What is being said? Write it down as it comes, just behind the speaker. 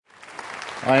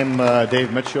I'm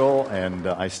Dave Mitchell, and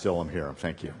I still am here.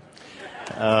 Thank you.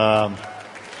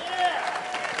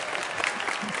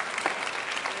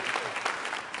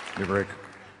 You're very,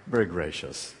 very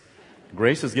gracious.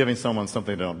 Grace is giving someone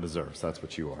something they don't deserve. So that's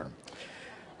what you are.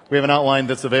 We have an outline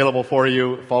that's available for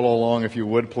you. Follow along if you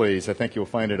would, please. I think you'll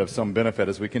find it of some benefit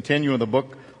as we continue in the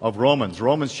book of Romans.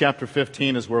 Romans chapter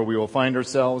 15 is where we will find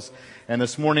ourselves. And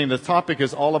this morning, the topic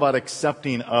is all about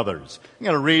accepting others. I'm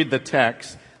going to read the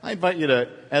text. I invite you to,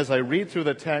 as I read through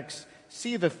the text,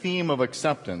 see the theme of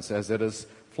acceptance as it is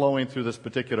flowing through this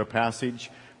particular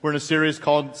passage. We're in a series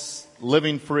called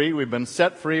Living Free. We've been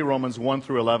set free, Romans 1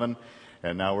 through 11.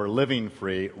 And now we're living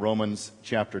free, Romans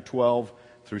chapter 12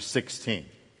 through 16.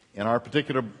 In our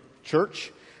particular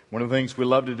church, one of the things we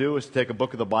love to do is to take a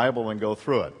book of the Bible and go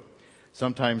through it.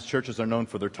 Sometimes churches are known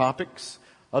for their topics.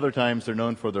 Other times they're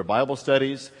known for their Bible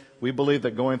studies. We believe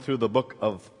that going through the book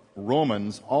of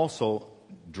Romans also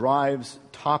drives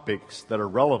topics that are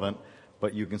relevant,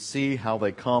 but you can see how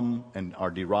they come and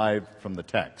are derived from the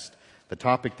text. The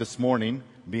topic this morning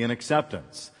being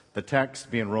acceptance. The text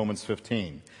being Romans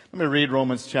 15. Let me read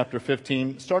Romans chapter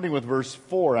 15, starting with verse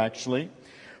 4 actually.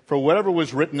 For whatever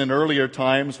was written in earlier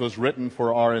times was written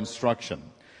for our instruction,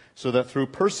 so that through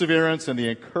perseverance and the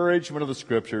encouragement of the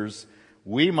Scriptures,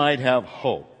 we might have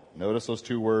hope. Notice those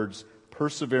two words,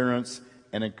 perseverance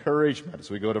and encouragement, as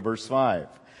we go to verse 5.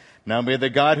 Now may the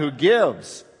God who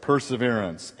gives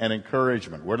perseverance and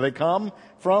encouragement. Where do they come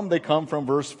from? They come from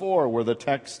verse 4, where the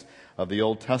text of the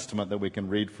Old Testament that we can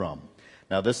read from.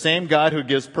 Now the same God who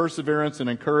gives perseverance and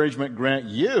encouragement grant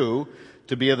you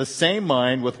to be of the same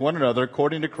mind with one another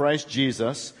according to Christ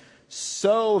Jesus,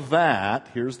 so that,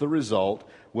 here's the result,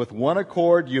 with one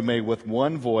accord you may with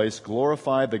one voice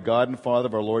glorify the God and Father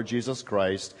of our Lord Jesus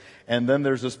Christ. And then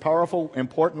there's this powerful,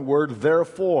 important word,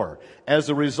 therefore. As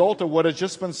a result of what has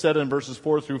just been said in verses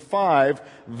 4 through 5,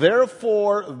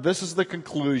 therefore, this is the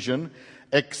conclusion,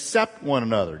 accept one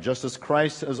another, just as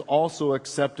Christ has also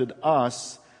accepted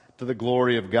us to the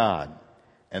glory of God.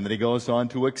 And then he goes on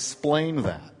to explain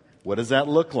that. What does that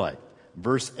look like?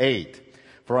 Verse 8,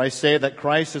 for I say that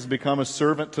Christ has become a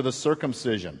servant to the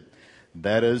circumcision,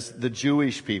 that is, the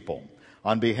Jewish people,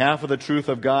 on behalf of the truth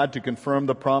of God to confirm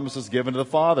the promises given to the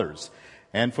fathers,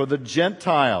 and for the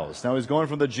Gentiles. Now he's going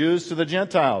from the Jews to the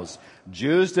Gentiles.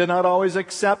 Jews did not always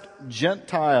accept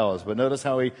Gentiles, but notice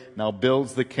how he now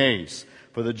builds the case.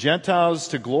 For the Gentiles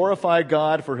to glorify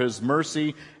God for His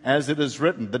mercy, as it is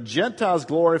written. The Gentiles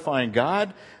glorifying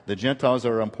God. The Gentiles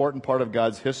are an important part of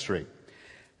God's history.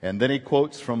 And then he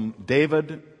quotes from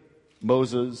David,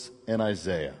 Moses, and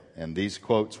Isaiah. And these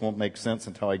quotes won't make sense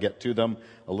until I get to them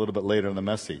a little bit later in the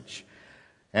message.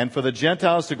 And for the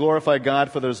Gentiles to glorify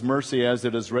God for His mercy, as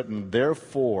it is written,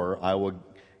 therefore I will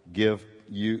give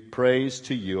you praise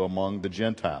to you among the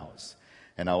Gentiles,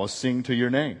 and I will sing to your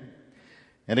name.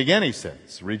 And again he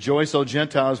says, rejoice, O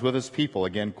Gentiles, with His people.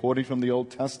 Again, quoting from the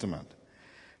Old Testament,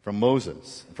 from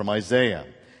Moses, from Isaiah.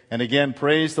 And again,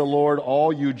 praise the Lord,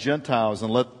 all you Gentiles,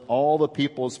 and let all the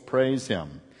peoples praise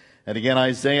Him. And again,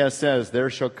 Isaiah says,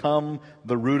 there shall come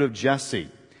the root of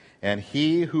Jesse, and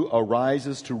he who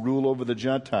arises to rule over the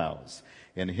Gentiles.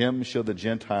 In him shall the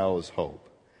Gentiles hope.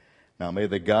 Now may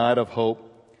the God of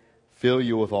hope fill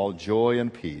you with all joy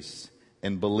and peace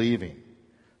in believing,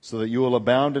 so that you will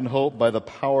abound in hope by the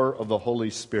power of the Holy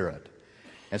Spirit.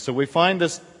 And so we find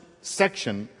this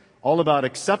section all about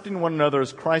accepting one another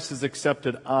as Christ has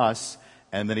accepted us,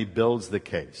 and then he builds the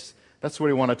case. That's what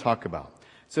we want to talk about.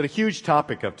 It's a huge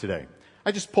topic of today.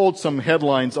 I just pulled some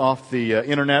headlines off the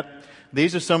internet.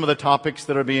 These are some of the topics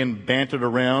that are being bantered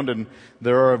around, and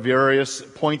there are various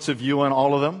points of view on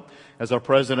all of them, as our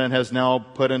president has now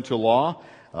put into law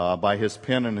by his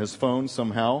pen and his phone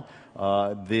somehow,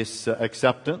 this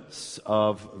acceptance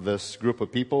of this group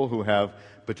of people who have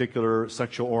particular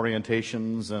sexual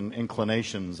orientations and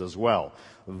inclinations as well.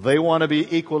 They want to be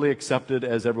equally accepted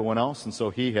as everyone else, and so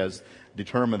he has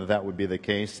determined that that would be the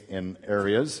case in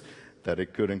areas that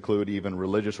it could include even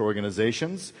religious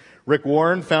organizations. Rick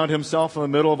Warren found himself in the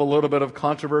middle of a little bit of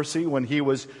controversy when he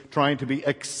was trying to be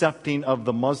accepting of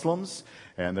the Muslims.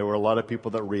 And there were a lot of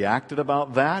people that reacted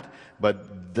about that.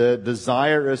 But the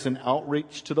desire is an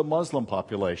outreach to the Muslim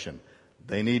population.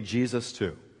 They need Jesus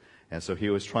too. And so he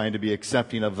was trying to be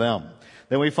accepting of them.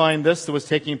 Then we find this that was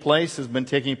taking place, has been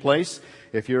taking place.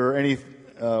 If you're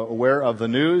aware of the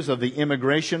news of the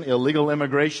immigration, illegal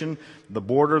immigration, the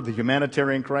border, the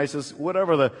humanitarian crisis,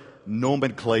 whatever the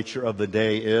nomenclature of the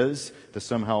day is, to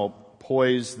somehow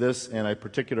poise this in a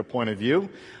particular point of view,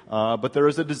 but there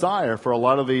is a desire for a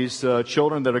lot of these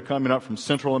children that are coming up from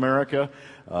Central America.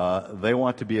 They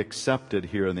want to be accepted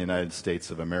here in the United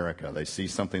States of America. They see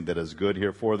something that is good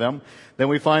here for them. Then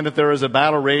we find that there is a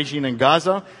battle raging in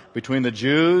Gaza between the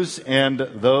Jews and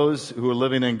those who are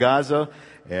living in Gaza,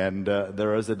 and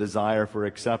there is a desire for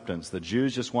acceptance. The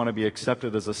Jews just want to be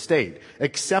accepted as a state.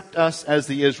 Accept us as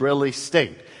the Israeli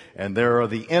state. And there are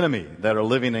the enemy that are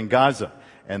living in Gaza,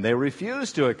 and they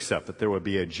refuse to accept that there would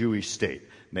be a Jewish state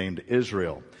named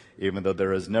Israel, even though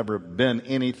there has never been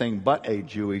anything but a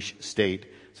Jewish state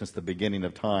since the beginning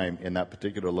of time in that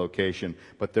particular location.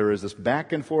 But there is this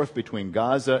back and forth between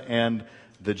Gaza and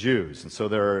the Jews. And so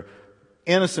there are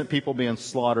innocent people being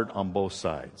slaughtered on both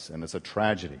sides, and it's a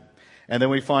tragedy. And then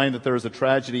we find that there is a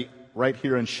tragedy right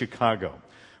here in Chicago.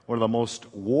 One of the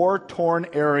most war-torn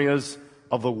areas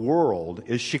of the world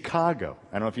is Chicago.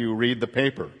 I don't know if you read the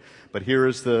paper, but here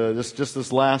is just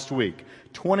this last week.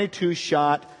 22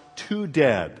 shot, 2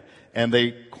 dead. And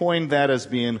they coined that as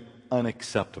being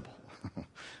unacceptable.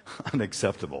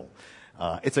 Unacceptable.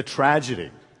 It's a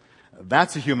tragedy.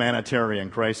 That's a humanitarian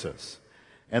crisis.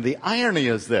 And the irony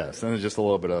is this, and it's just a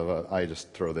little bit of I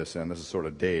just throw this in. This is sort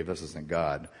of Dave. This isn't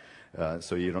God.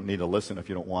 So you don't need to listen if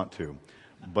you don't want to.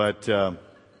 But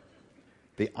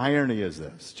the irony is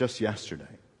this. Just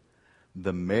yesterday,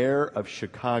 the mayor of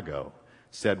Chicago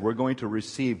said we're going to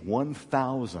receive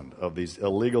 1,000 of these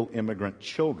illegal immigrant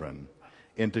children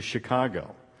into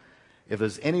Chicago. If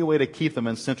there's any way to keep them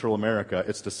in Central America,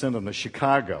 it's to send them to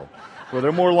Chicago, where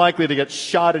they're more likely to get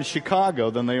shot in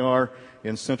Chicago than they are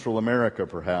in Central America,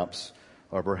 perhaps.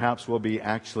 Or perhaps we'll be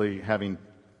actually having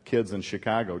kids in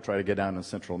Chicago try to get down in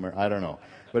Central America. I don't know.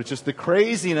 But it's just the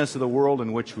craziness of the world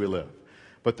in which we live.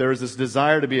 But there is this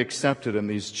desire to be accepted in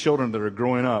these children that are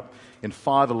growing up in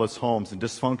fatherless homes and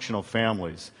dysfunctional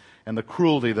families, and the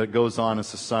cruelty that goes on in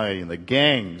society, and the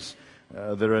gangs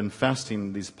that are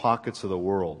infesting these pockets of the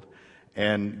world.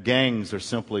 And gangs are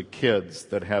simply kids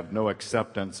that have no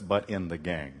acceptance but in the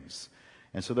gangs.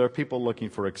 And so there are people looking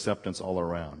for acceptance all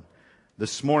around.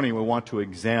 This morning we want to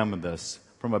examine this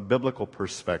from a biblical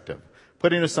perspective,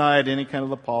 putting aside any kind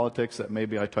of the politics that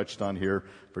maybe I touched on here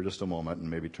for just a moment and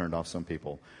maybe turned off some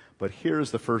people. But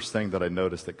here's the first thing that I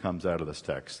noticed that comes out of this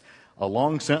text. A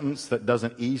long sentence that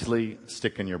doesn't easily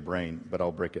stick in your brain, but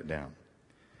I'll break it down.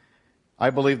 I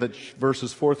believe that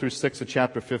verses 4 through 6 of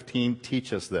chapter 15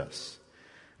 teach us this.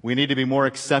 We need to be more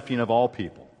accepting of all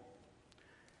people.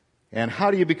 And how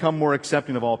do you become more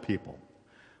accepting of all people?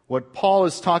 What Paul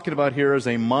is talking about here is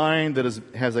a mind that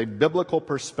has a biblical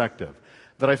perspective,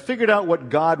 that I figured out what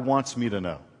God wants me to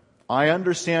know. I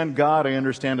understand God, I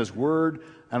understand His Word,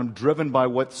 and I'm driven by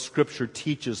what Scripture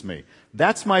teaches me.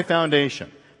 That's my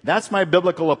foundation. That's my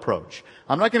biblical approach.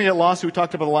 I'm not going to get lost. We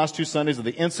talked about the last 2 Sundays of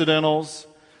the incidentals,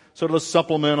 sort of the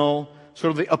supplemental,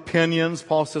 sort of the opinions.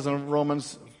 Paul says in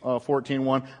Romans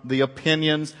 14:1, the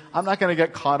opinions. I'm not going to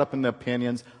get caught up in the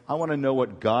opinions. I want to know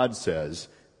what God says.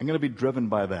 I'm going to be driven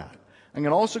by that.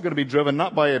 I'm also going to be driven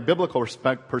not by a biblical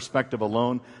perspective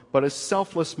alone, but a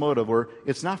selfless motive where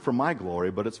it's not for my glory,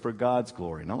 but it's for God's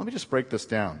glory. Now let me just break this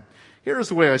down. Here's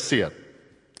the way I see it.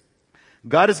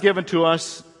 God has given to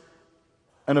us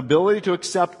an ability to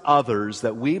accept others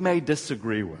that we may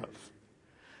disagree with,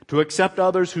 to accept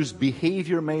others whose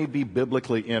behavior may be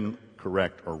biblically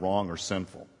incorrect or wrong or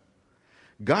sinful.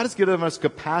 God has given us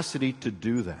capacity to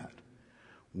do that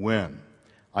when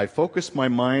I focus my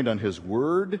mind on His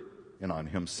Word and on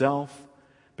Himself,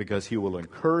 because He will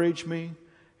encourage me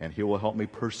and He will help me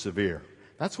persevere.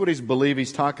 That's what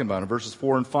He's talking about in verses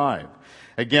 4 and 5.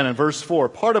 Again, in verse 4,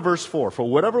 part of verse 4, for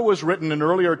whatever was written in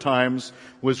earlier times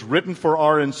was written for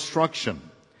our instruction,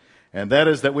 and that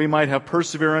is that we might have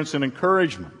perseverance and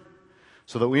encouragement,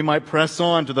 so that we might press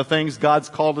on to the things God's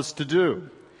called us to do.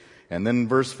 And then in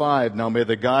verse 5, now may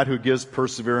the God who gives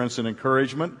perseverance and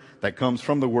encouragement, that comes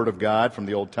from the Word of God, from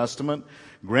the Old Testament,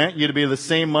 grant you to be of the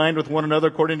same mind with one another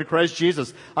according to Christ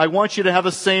Jesus. I want you to have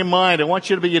the same mind. I want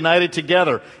you to be united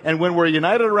together. And when we're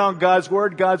united around God's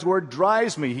Word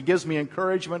drives me. He gives me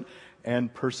encouragement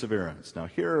and perseverance. Now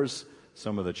here's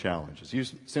some of the challenges.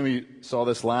 Some of you saw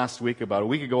this last week, about a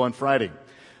week ago on Friday.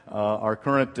 Our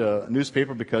current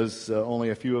newspaper, because only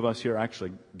a few of us here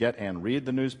actually get and read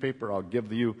the newspaper, I'll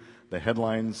give you the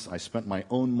headlines. I spent my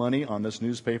own money on this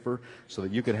newspaper so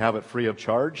that you could have it free of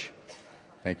charge.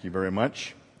 Thank you very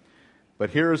much.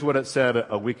 But here's what it said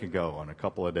a week ago in a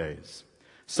couple of days.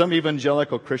 Some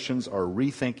evangelical Christians are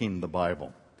rethinking the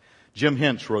Bible. Jim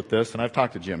Hinch wrote this, and I've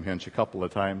talked to Jim Hinch a couple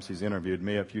of times. He's interviewed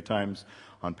me a few times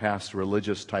on past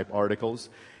religious-type articles.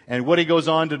 And what he goes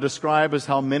on to describe is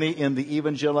how many in the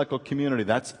evangelical community,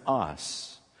 that's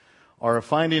us, are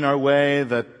finding our way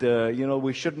that,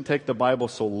 we shouldn't take the Bible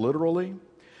so literally.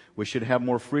 We should have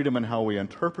more freedom in how we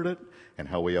interpret it and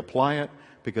how we apply it,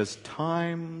 because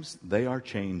times, they are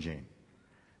changing.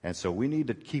 And so we need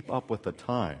to keep up with the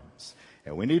times.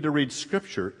 And we need to read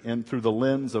Scripture through the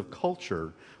lens of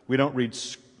culture. We don't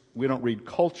read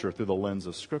culture through the lens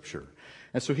of Scripture.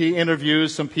 And so he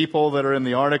interviews some people that are in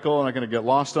the article, and I'm going to get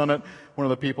lost on it. One of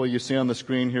the people you see on the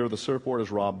screen here with the surfboard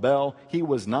is Rob Bell. He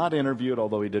was not interviewed,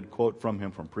 although he did quote from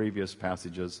him from previous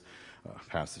passages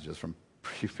from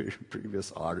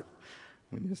previous art.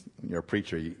 When you're a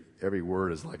preacher, every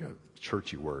word is like a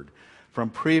churchy word. From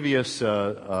previous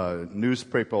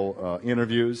newspaper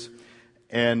interviews.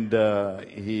 And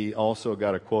he also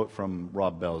got a quote from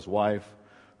Rob Bell's wife,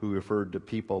 who referred to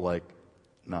people like,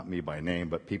 not me by name,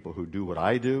 but people who do what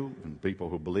I do and people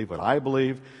who believe what I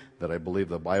believe, that I believe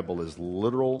the Bible is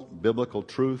literal biblical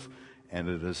truth and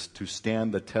it is to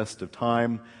stand the test of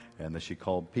time. And that she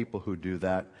called people who do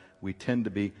that, we tend to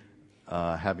be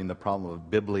having the problem of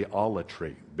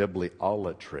bibliolatry,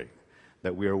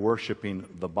 that we are worshiping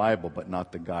the Bible but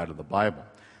not the God of the Bible.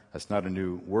 That's not a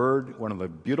new word. One of the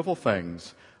beautiful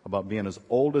things about being as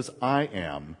old as I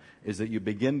am is that you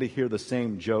begin to hear the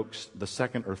same jokes the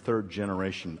second or third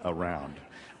generation around.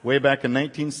 Way back in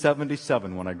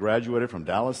 1977, when I graduated from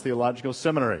Dallas Theological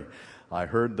Seminary, I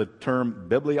heard the term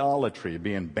bibliolatry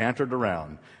being bantered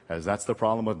around, as that's the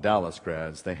problem with Dallas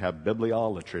grads. They have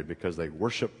bibliolatry because they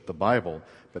worship the Bible,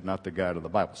 but not the God of the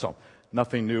Bible. So,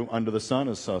 nothing new under the sun,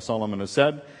 as Solomon has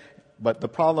said. But the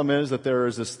problem is that there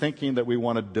is this thinking that we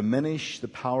want to diminish the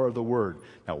power of the Word.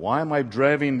 Now, why am I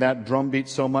driving that drumbeat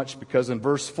so much? Because in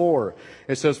verse 4,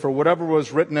 it says, "For whatever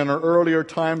was written in our earlier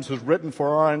times was written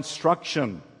for our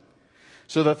instruction,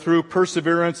 so that through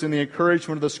perseverance in the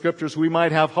encouragement of the Scriptures we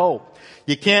might have hope."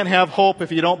 You can't have hope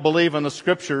if you don't believe in the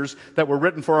Scriptures that were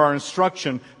written for our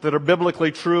instruction, that are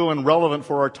biblically true and relevant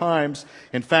for our times.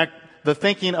 In fact, the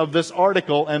thinking of this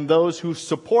article and those who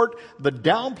support the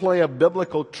downplay of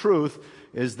biblical truth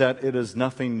is that it is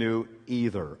nothing new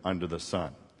either under the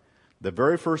sun. The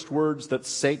very first words that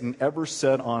Satan ever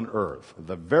said on earth,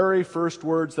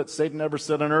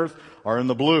 are in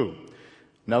the blue.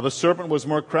 "Now the serpent was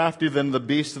more crafty than the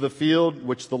beast of the field,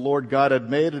 which the Lord God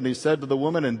had made, and he said to the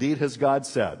woman, Indeed has God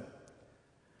said."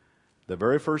 The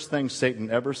very first thing Satan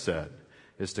ever said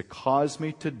is to cause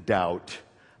me to doubt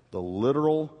the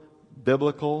literal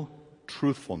biblical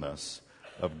truthfulness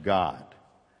of God.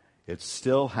 It's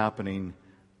still happening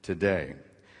today.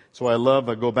 So I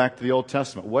go back to the Old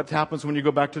Testament. What happens when you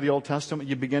go back to the Old Testament?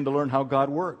 You begin to learn how God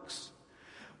works.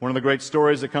 One of the great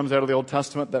stories that comes out of the Old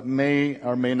Testament that may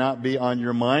or may not be on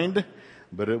your mind,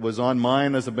 but it was on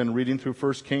mine as I've been reading through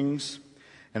 1 Kings.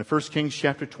 And in 1 Kings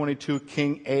chapter 22,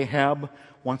 King Ahab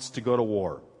wants to go to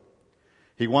war.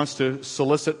 He wants to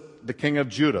solicit the king of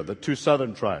Judah, the two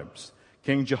southern tribes,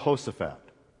 King Jehoshaphat.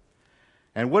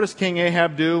 And what does King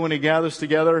Ahab do when he gathers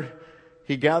together?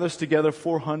 He gathers together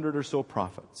 400 or so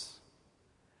prophets.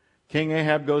 King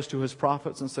Ahab goes to his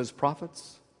prophets and says,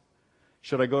 "Prophets,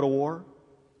 should I go to war?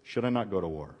 Should I not go to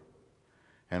war?"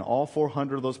 And all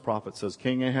 400 of those prophets says,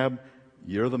 "King Ahab,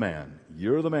 you're the man.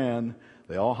 You're the man."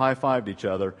 They all high-fived each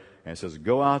other and says,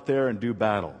 "Go out there and do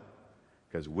battle,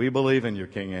 because we believe in you,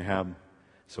 King Ahab.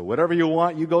 So whatever you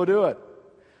want, you go do it."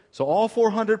 So all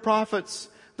 400 prophets,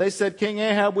 they said, "King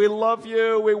Ahab, we love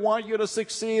you. We want you to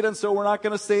succeed. And so we're not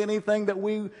going to say anything that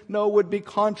we know would be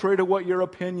contrary to what your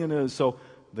opinion is." So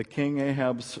the King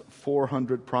Ahab's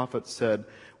 400 prophets said,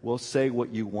 "We'll say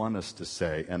what you want us to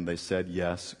say." And they said,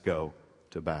 "Yes, go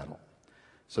to battle."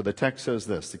 So the text says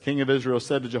this: "The king of Israel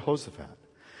said to Jehoshaphat,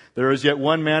 There is yet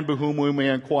one man by whom we may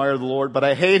inquire the Lord, but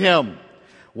I hate him."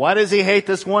 Why does he hate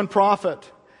this one prophet?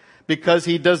 "Because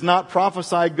he does not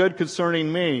prophesy good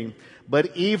concerning me,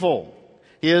 but evil.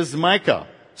 He is Micah,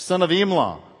 son of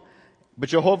Imlah." But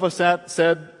Jehoshaphat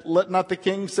said, "Let not the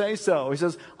king say so." He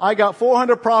says, "I got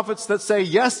 400 prophets that say,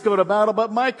 yes, go to battle,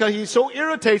 but Micah, he so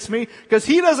irritates me because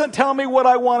he doesn't tell me what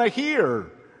I want to hear."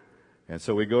 And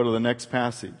so we go to the next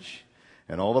passage.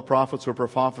 "And all the prophets were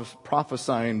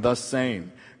prophesying, thus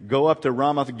saying, Go up to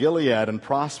Ramoth Gilead and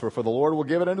prosper, for the Lord will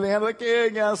give it into the hand of the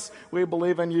king. Yes, we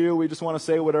believe in you. We just want to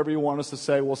say whatever you want us to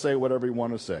say. We'll say whatever you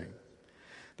want to say."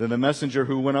 Then the messenger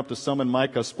who went up to summon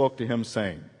Micah spoke to him,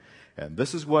 saying, and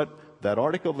this is what that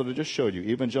article that I just showed you,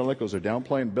 evangelicals are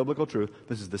downplaying biblical truth.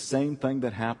 This is the same thing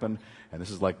that happened, and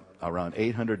this is like around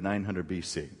 800, 900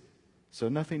 BC. So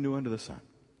nothing new under the sun.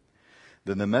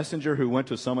 Then the messenger who went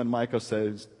to summon Micah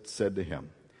said to him,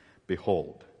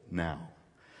 "Behold, now,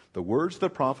 the words of the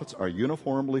prophets are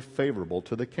uniformly favorable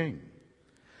to the king.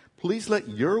 Please let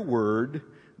your word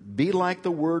be like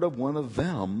the word of one of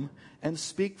them and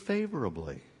speak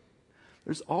favorably.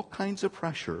 There's all kinds of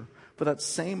pressure for that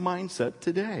same mindset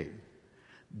today.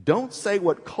 Don't say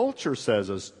what culture says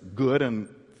is good and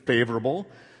favorable.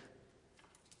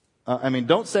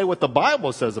 Don't say what the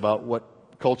Bible says about what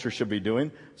culture should be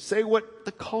doing. Say what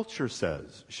the culture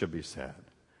says should be said.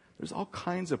 There's all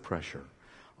kinds of pressure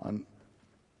on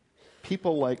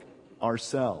people like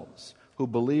ourselves who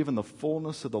believe in the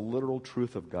fullness of the literal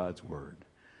truth of God's Word.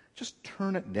 Just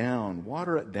turn it down,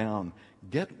 water it down,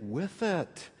 get with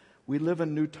it. We live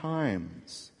in new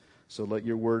times. So let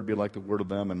your word be like the word of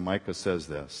them. And Micah says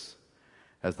this,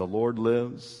 as the Lord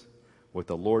lives, what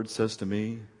the Lord says to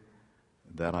me,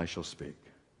 that I shall speak.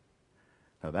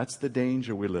 Now that's the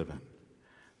danger we live in,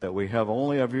 that we have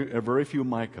only a very few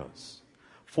Micahs.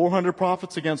 400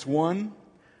 prophets against one,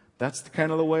 that's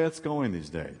kind of the way it's going these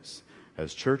days,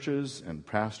 as churches and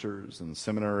pastors and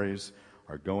seminaries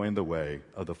are going the way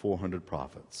of the 400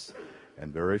 prophets,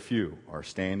 and very few are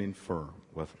standing firm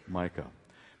with Micah.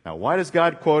 Now, why does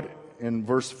God quote in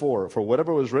verse 4, for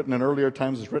whatever was written in earlier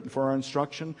times is written for our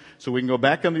instruction? So we can go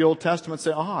back in the Old Testament and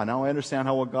say, now I understand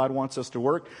how God wants us to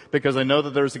work, because I know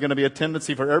that there's going to be a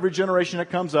tendency for every generation that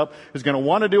comes up who's going to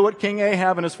want to do what King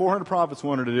Ahab and his 400 prophets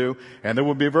wanted to do, and there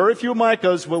will be very few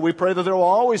Micahs, but we pray that there will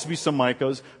always be some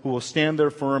Micahs who will stand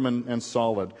there firm and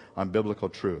solid on biblical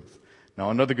truth. Now,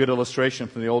 another good illustration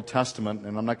from the Old Testament,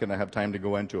 and I'm not going to have time to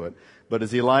go into it, but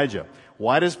is Elijah.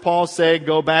 Why does Paul say,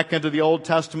 go back into the Old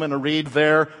Testament and read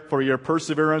there for your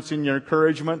perseverance and your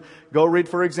encouragement? Go read,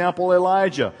 for example,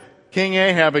 Elijah. King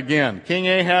Ahab again. King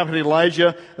Ahab and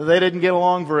Elijah, they didn't get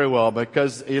along very well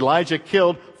because Elijah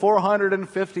killed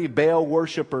 450 Baal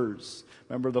worshipers.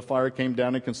 Remember, the fire came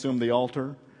down and consumed the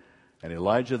altar? And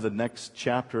Elijah, the next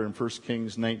chapter in 1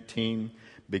 Kings 19,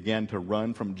 began to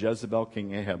run from Jezebel,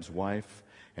 King Ahab's wife,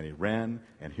 and he ran,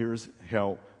 and here's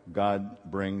how God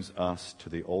brings us to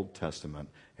the Old Testament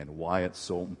and why it's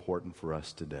so important for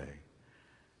us today.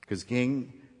 Because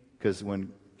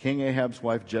when King Ahab's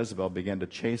wife Jezebel began to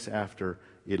chase after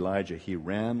Elijah, he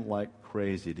ran like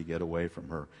crazy to get away from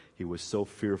her. He was so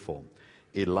fearful.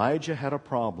 Elijah had a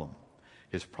problem.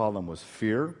 His problem was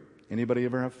fear. Anybody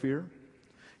ever have fear?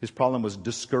 His problem was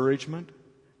discouragement,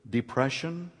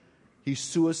 depression. He's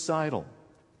suicidal.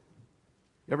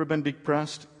 You ever been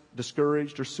depressed,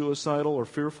 discouraged, or suicidal, or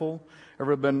fearful?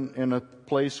 Ever been in a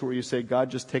place where you say,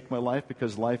 God, just take my life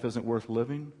because life isn't worth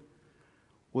living?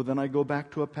 Well, then I go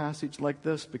back to a passage like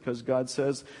this, because God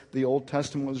says the Old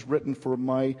Testament was written for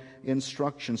my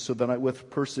instruction, so that with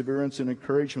perseverance and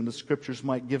encouragement, the Scriptures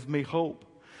might give me hope.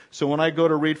 So when I go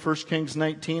to read 1 Kings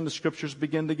 19, the Scriptures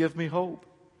begin to give me hope.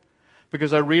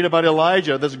 Because I read about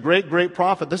Elijah, this great, great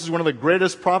prophet. This is one of the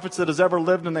greatest prophets that has ever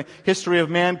lived in the history of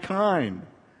mankind.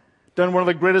 Done one of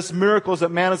the greatest miracles that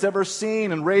man has ever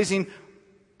seen in raising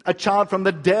a child from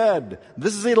the dead.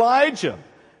 This is Elijah.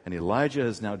 And Elijah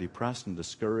is now depressed and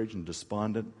discouraged and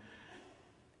despondent,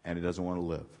 and he doesn't want to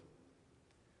live.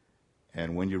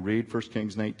 And when you read 1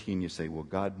 Kings 19, you say, well,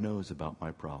 God knows about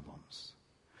my problems.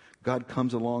 God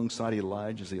comes alongside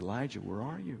Elijah and says, Elijah, where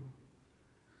are you?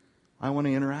 I want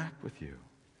to interact with you.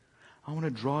 I want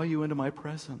to draw you into my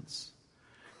presence.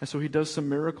 And so he does some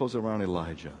miracles around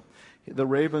Elijah. The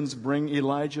ravens bring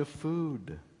Elijah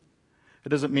food. It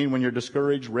doesn't mean when you're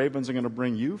discouraged, ravens are going to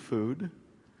bring you food.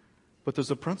 But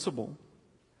there's a principle.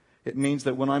 It means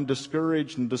that when I'm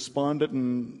discouraged and despondent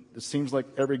and it seems like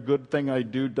every good thing I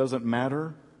do doesn't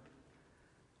matter,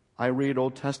 I read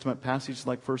Old Testament passages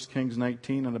like 1 Kings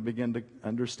 19 and I begin to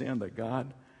understand that,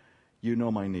 God, you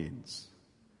know my needs.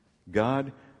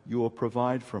 God, you will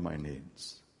provide for my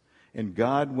needs. And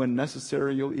God, when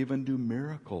necessary, you'll even do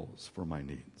miracles for my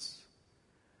needs.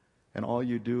 And all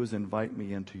you do is invite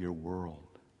me into your world.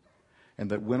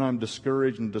 And that when I'm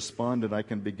discouraged and despondent, I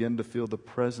can begin to feel the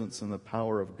presence and the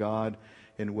power of God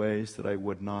in ways that I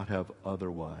would not have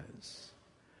otherwise.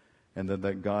 And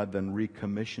that God then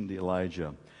recommissioned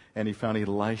Elijah. And he found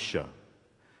Elisha.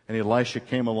 And Elisha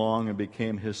came along and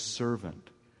became his servant.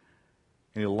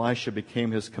 And Elisha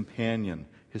became his companion,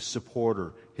 his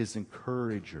supporter, his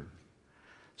encourager.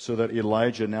 So that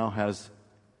Elijah now has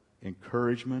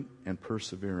encouragement and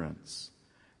perseverance.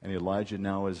 And Elijah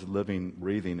now is living,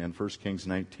 breathing in 1 Kings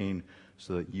 19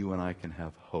 so that you and I can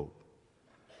have hope.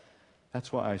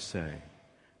 That's why I say,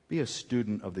 be a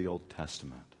student of the Old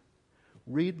Testament.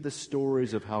 Read the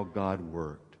stories of how God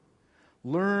worked.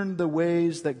 Learn the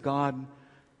ways that God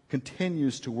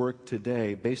continues to work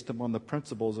today based upon the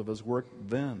principles of his work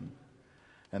then.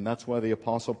 And that's why the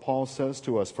Apostle Paul says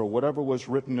to us, for whatever was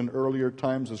written in earlier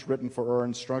times was written for our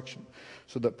instruction,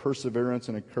 so that perseverance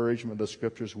and encouragement of the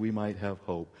Scriptures we might have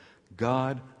hope.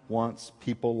 God wants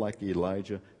people like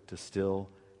Elijah to still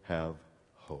have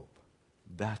hope.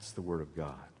 That's the Word of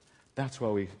God. That's why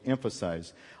we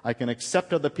emphasize, I can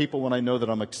accept other people when I know that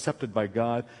I'm accepted by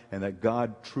God and that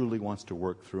God truly wants to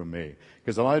work through me.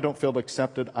 Because if I don't feel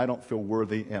accepted, I don't feel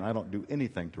worthy, and I don't do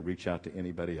anything to reach out to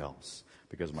anybody else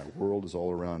because my world is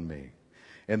all around me.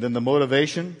 And then the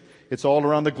motivation, it's all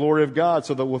around the glory of God,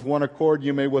 so that with one accord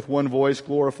you may with one voice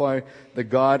glorify the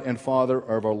God and Father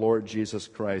of our Lord Jesus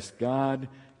Christ. God,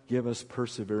 give us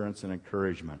perseverance and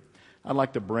encouragement. I'd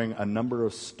like to bring a number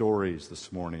of stories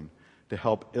this morning to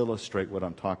help illustrate what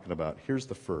I'm talking about. Here's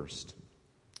the first.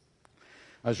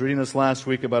 I was reading this last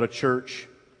week about a church,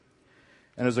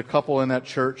 and there's a couple in that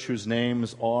church whose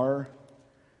names are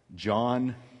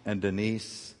John and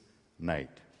Denise Knight.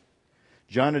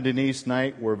 John and Denise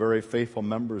Knight were very faithful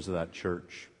members of that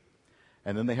church.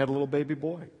 And then they had a little baby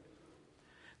boy.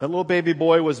 That little baby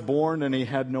boy was born and he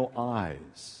had no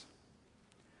eyes.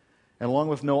 And along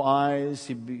with no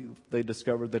eyes, they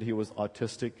discovered that he was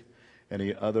autistic and he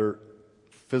had other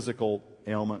physical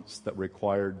ailments that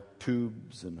required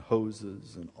tubes and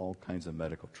hoses and all kinds of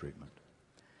medical treatment.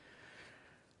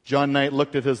 John Knight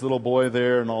looked at his little boy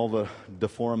there and all the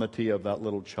deformity of that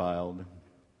little child.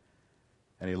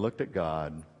 And he looked at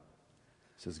God.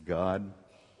 He says, God,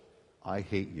 I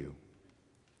hate you.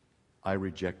 I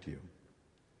reject you.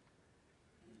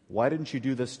 Why didn't you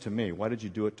do this to me? Why did you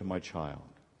do it to my child?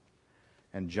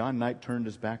 And John Knight turned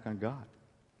his back on God.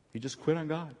 He just quit on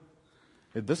God.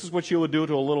 If this is what you would do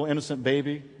to a little innocent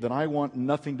baby, then I want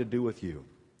nothing to do with you.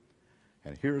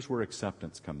 And here's where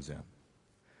acceptance comes in.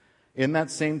 In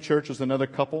that same church was another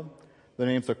couple. Their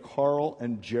names are Carl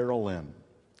and Geraldine.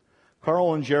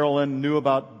 Carl and Geraldine knew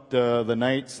about the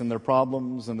Knights and their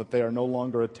problems and that they are no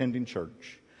longer attending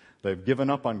church. They've given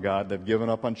up on God. They've given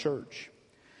up on church.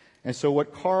 And so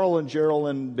what Carl and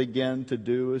Geraldine began to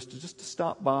do is to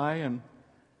stop by and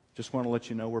just want to let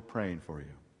you know we're praying for you.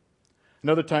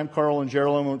 Another time, Carl and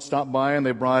Geraldine would stop by and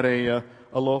they brought a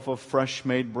loaf of fresh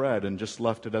made bread and just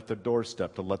left it at the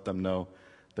doorstep to let them know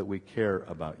that we care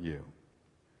about you.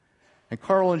 And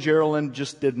Carl and Geraldine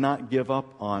just did not give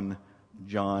up on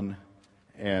John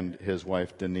and his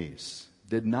wife Denise.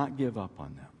 Did not give up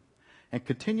on them. And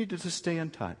continued to stay in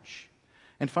touch.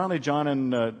 And finally, John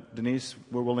and Denise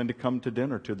were willing to come to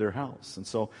dinner to their house. And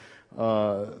so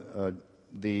Carl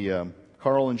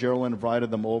and Geraldine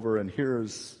invited them over, and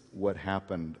here's what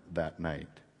happened that night.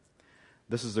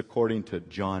 This is according to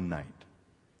John Knight,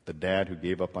 the dad who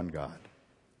gave up on God.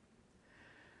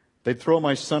 They'd throw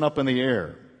my son up in the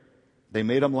air. They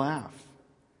made him laugh.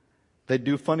 They'd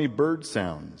do funny bird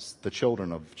sounds, the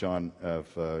children of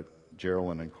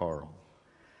Geraldine and Carl.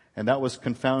 And that was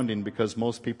confounding because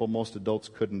most adults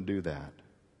couldn't do that.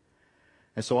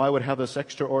 And so I would have this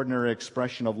extraordinary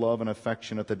expression of love and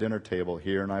affection at the dinner table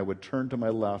here, and I would turn to my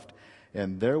left,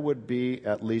 and there would be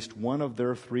at least one of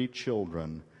their 3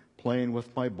 children playing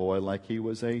with my boy like he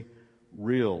was a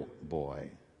real boy.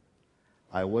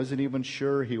 I wasn't even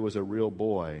sure he was a real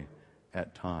boy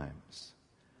at times,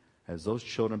 as those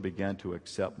children began to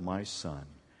accept my son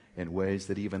in ways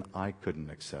that even I couldn't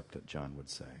accept it, John would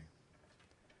say.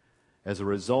 As a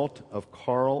result of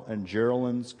Carl and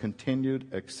Geraldine's continued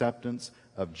acceptance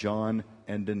of John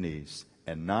and Denise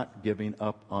and not giving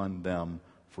up on them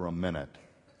for a minute,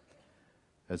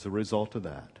 as a result of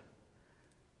that,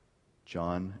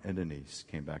 John and Denise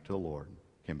came back to the Lord,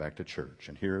 came back to church.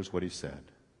 And here's what he said.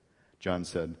 John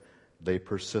said, they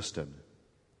persisted.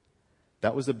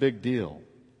 That was a big deal,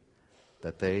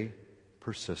 that they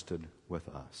persisted with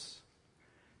us.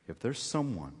 If there's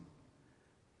someone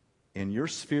in your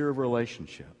sphere of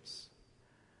relationships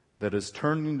that is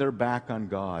turning their back on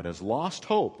God, has lost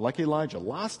hope, like Elijah,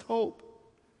 lost hope,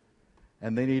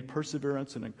 and they need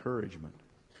perseverance and encouragement,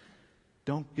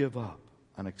 don't give up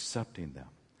on accepting them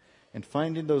and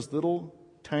finding those little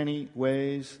tiny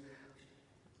ways,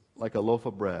 like a loaf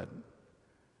of bread.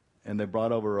 And they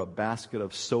brought over a basket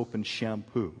of soap and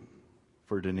shampoo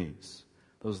for Denise.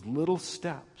 Those little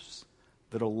steps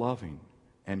that are loving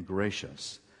and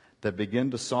gracious, that begin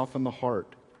to soften the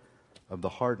heart of the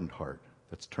hardened heart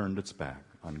that's turned its back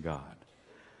on God.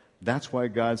 That's why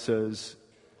God says,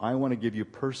 I want to give you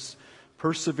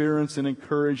perseverance and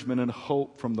encouragement and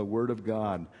hope from the Word of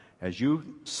God. As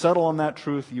you settle on that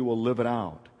truth, you will live it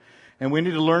out. And we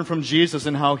need to learn from Jesus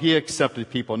and how He accepted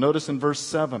people. Notice in verse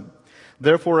 7,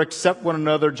 therefore accept one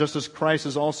another just as Christ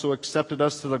has also accepted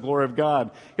us to the glory of God.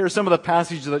 Here are some of the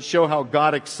passages that show how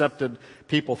God accepted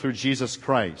people through Jesus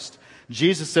Christ.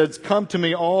 Jesus says, come to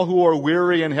me all who are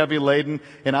weary and heavy laden,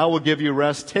 and I will give you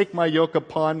rest. Take my yoke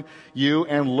upon you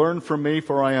and learn from me,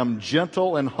 for I am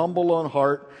gentle and humble in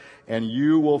heart, and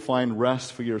you will find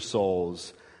rest for your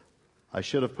souls. I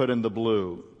should have put in the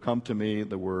blue, come to me,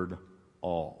 the word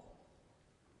all.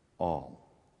 All.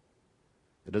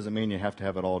 It doesn't mean you have to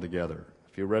have it all together.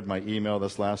 If you read my email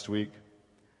this last week,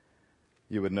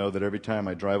 you would know that every time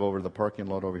I drive over to the parking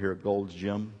lot over here at Gold's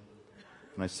Gym,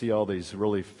 and I see all these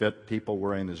really fit people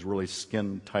wearing this really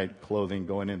skin-tight clothing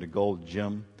going into Gold's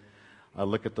Gym, I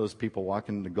look at those people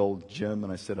walking into Gold's Gym,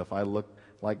 and I said, if I look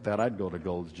like that, I'd go to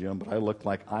Gold's Gym, but I look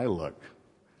like I look.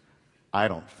 I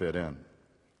don't fit in.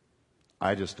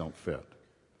 I just don't fit.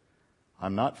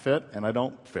 I'm not fit, and I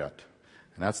don't fit.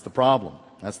 And that's the problem.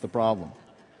 That's the problem.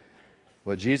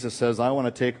 But Jesus says, I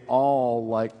want to take all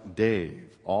like Dave,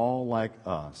 all like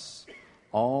us,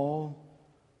 all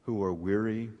who are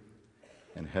weary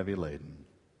and heavy laden,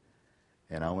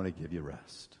 and I want to give you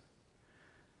rest.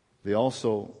 They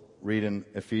also read in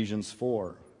Ephesians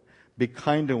 4, be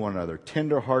kind to one another,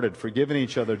 tender-hearted, forgiving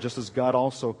each other, just as God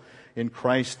also in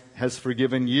Christ has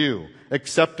forgiven you.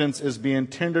 Acceptance is being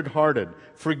tender-hearted,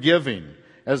 forgiving.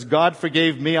 As God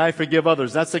forgave me, I forgive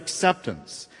others. That's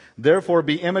acceptance. Therefore,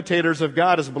 be imitators of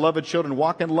God as beloved children.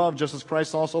 Walk in love, just as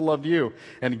Christ also loved you,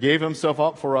 and gave himself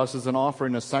up for us as an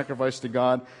offering, a sacrifice to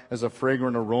God as a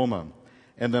fragrant aroma.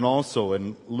 And then also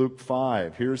in Luke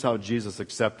 5, here's how Jesus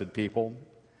accepted people.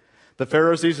 The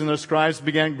Pharisees and the scribes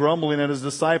began grumbling at his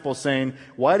disciples, saying,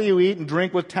 why do you eat and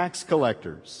drink with tax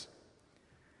collectors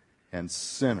and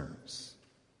sinners?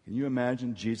 Can you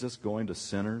imagine Jesus going to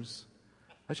sinners?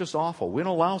 That's just awful. We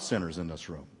don't allow sinners in this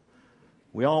room.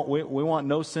 We want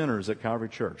no sinners at Calvary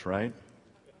Church, right?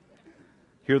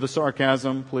 Hear the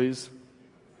sarcasm, please.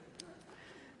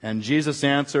 And Jesus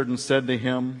answered and said to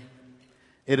him,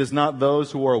 it is not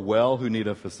those who are well who need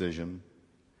a physician,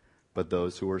 but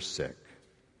those who are sick.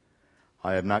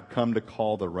 I have not come to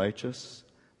call the righteous,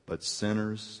 but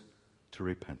sinners to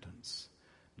repentance.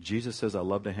 Jesus says, I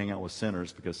love to hang out with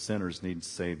sinners because sinners need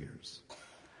saviors.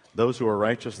 Those who are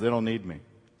righteous, they don't need me.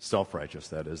 Self-righteous,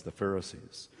 that is, the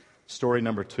Pharisees. Story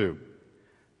number 2.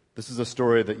 This is a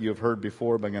story that you have heard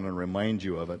before, but I'm going to remind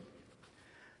you of it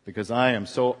because I am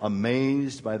so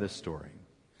amazed by this story.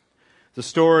 The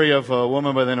story of a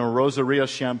woman by the name of Rosaria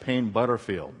Champagne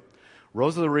Butterfield.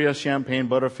 Rosaria Champagne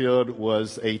Butterfield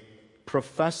was a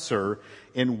professor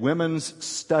in women's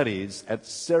studies at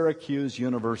Syracuse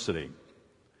University.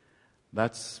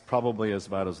 That's probably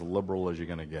about as liberal as you're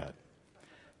going to get.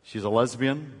 She's a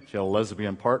lesbian. She had a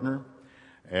lesbian partner.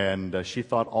 And she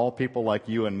thought all people like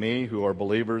you and me who are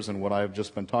believers in what I've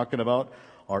just been talking about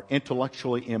are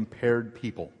intellectually impaired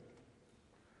people.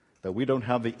 That we don't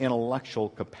have the intellectual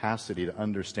capacity to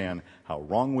understand how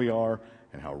wrong we are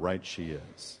and how right she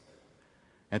is.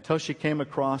 Until she came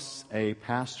across a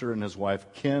pastor and his wife,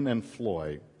 Ken and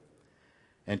Floy.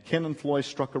 And Ken and Floy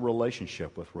struck a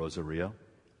relationship with Rosaria.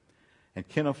 And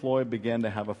Ken and Floy began to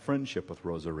have a friendship with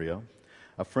Rosaria.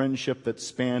 A friendship that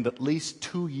spanned at least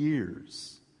 2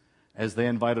 years as they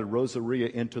invited Rosaria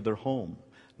into their home.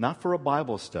 Not for a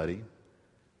Bible study,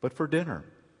 but for dinner.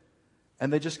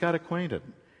 And they just got acquainted.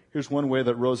 Here's one way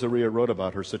that Rosaria wrote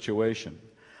about her situation.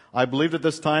 I believed at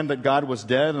this time that God was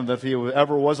dead, and that if he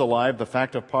ever was alive, the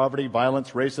fact of poverty,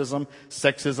 violence, racism,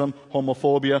 sexism,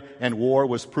 homophobia, and war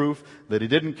was proof that he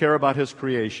didn't care about his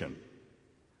creation.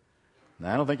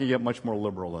 Now, I don't think you get much more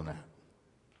liberal than that.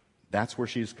 That's where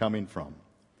she's coming from.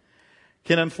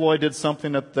 Ken and Floy did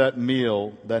something at that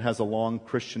meal that has a long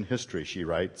Christian history, she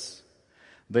writes.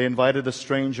 They invited a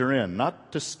stranger in,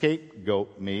 not to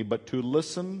scapegoat me, but to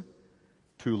listen,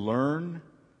 to learn,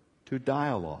 to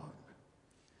dialogue,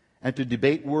 and to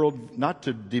debate not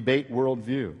to debate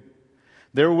worldview.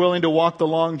 They were willing to walk the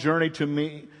long journey to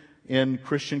me in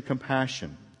Christian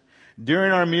compassion.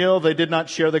 During our meal, they did not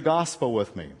share the gospel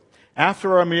with me.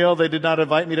 After our meal, they did not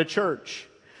invite me to church.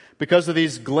 Because of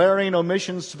these glaring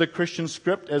omissions to the Christian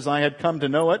script as I had come to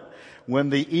know it, when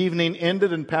the evening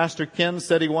ended and Pastor Ken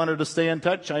said he wanted to stay in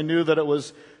touch, I knew that it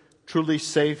was truly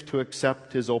safe to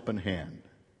accept his open hand.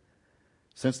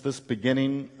 Since this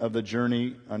beginning of the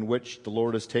journey on which the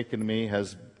Lord has taken me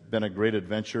has been a great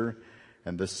adventure,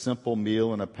 and this simple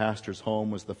meal in a pastor's home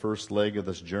was the first leg of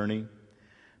this journey,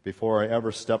 before I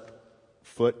ever stepped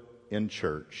foot in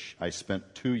church, I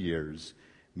spent 2 years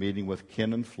meeting with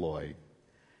Ken and Floy,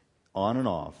 on and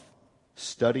off,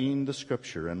 studying the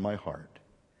Scripture in my heart.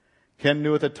 Ken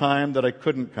knew at the time that I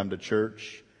couldn't come to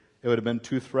church. It would have been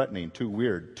too threatening, too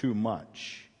weird, too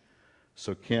much.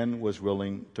 So Ken was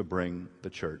willing to bring the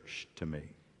church to me.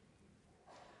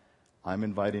 I'm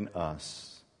inviting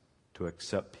us to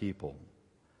accept people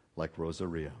like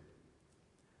Rosaria,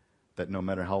 that no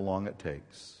matter how long it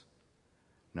takes,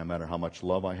 no matter how much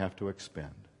love I have to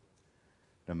expend,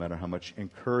 no matter how much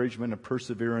encouragement and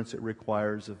perseverance it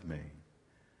requires of me,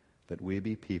 that we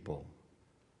be people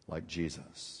like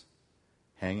Jesus,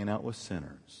 hanging out with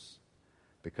sinners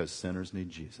because sinners need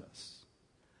Jesus.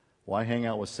 Why hang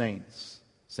out with saints?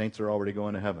 Saints are already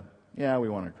going to heaven. Yeah, we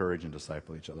want to encourage and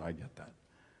disciple each other. I get that.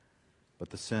 But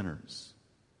the sinners,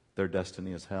 their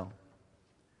destiny is hell.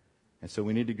 And so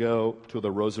we need to go to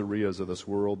the Rosarias of this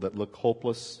world that look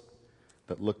hopeless,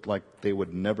 that look like they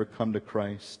would never come to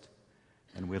Christ,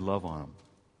 and we love on them.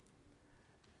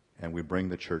 And we bring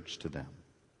the church to them.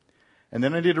 And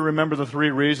then I need to remember the 3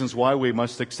 reasons why we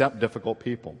must accept difficult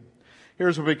people.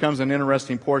 Here's what becomes an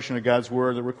interesting portion of God's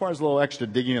Word that requires a little extra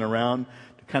digging around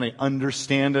to kind of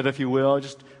understand it, if you will.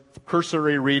 Just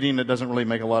cursory reading that doesn't really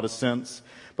make a lot of sense.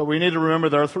 But we need to remember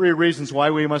there are 3 reasons why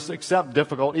we must accept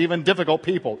even difficult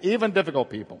people.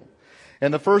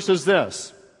 And the first is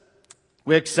this.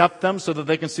 We accept them so that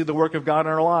they can see the work of God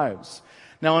in our lives.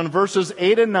 Now in verses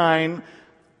 8 and 9,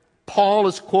 Paul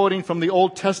is quoting from the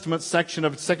Old Testament section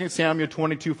of 2 Samuel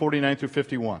 22:49 through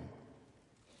 51.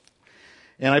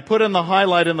 And I put in the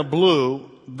highlight in the blue,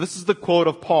 this is the quote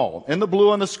of Paul. In the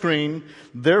blue on the screen,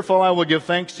 therefore I will give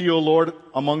thanks to you, O Lord,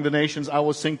 among the nations. I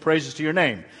will sing praises to your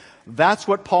name. That's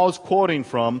what Paul is quoting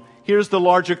from. Here's the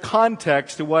larger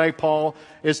context to why Paul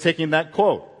is taking that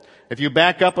quote. If you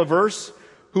back up a verse,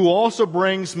 who also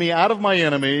brings me out of my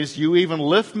enemies, you even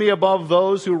lift me above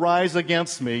those who rise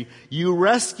against me. You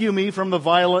rescue me from the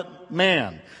violent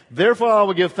man. Therefore I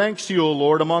will give thanks to you, O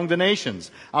Lord, among the nations.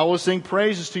 I will sing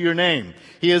praises to your name.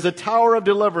 He is a tower of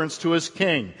deliverance to his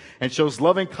king and shows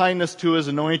loving kindness to his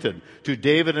anointed, to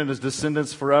David and his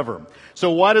descendants forever.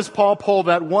 So why does Paul pull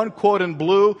that one quote in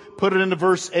blue, put it into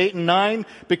verse 8 and 9?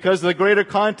 Because the greater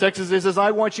context is, he says,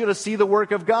 I want you to see the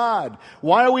work of God.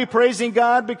 Why are we praising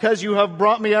God? Because you have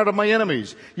brought me out of my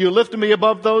enemies. You lifted me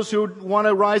above those who want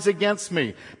to rise against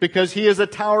me. Because he is a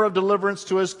tower of deliverance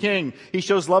to his king. He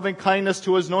shows loving kindness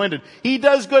to his anointed. He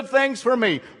does good things for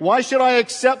me. Why should I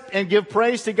accept and give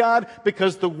praise to God?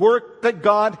 Because the work that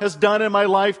God has done in my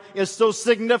life is so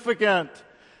significant.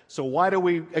 So why do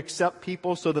we accept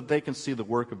people? So that they can see the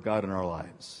work of God in our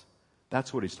lives.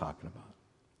 That's what he's talking about.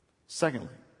 Secondly,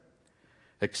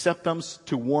 accept them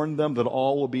to warn them that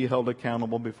all will be held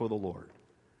accountable before the Lord.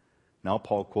 Now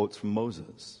Paul quotes from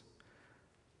Moses.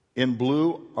 In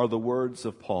blue are the words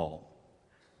of Paul.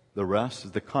 The rest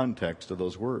is the context of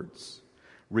those words.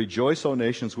 Rejoice, O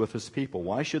nations, with his people.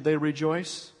 Why should they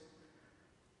rejoice?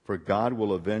 For God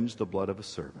will avenge the blood of his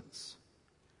servants.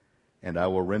 And I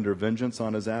will render vengeance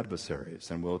on his adversaries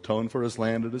and will atone for his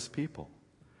land and his people.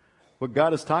 What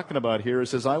God is talking about here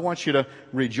is, says, I want you to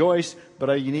rejoice, but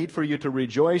I need for you to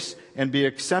rejoice and be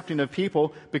accepting of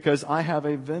people because I have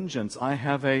a vengeance. I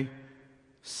have a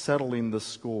settling the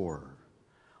score.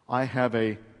 I have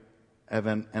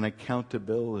an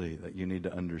accountability that you need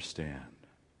to understand.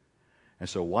 And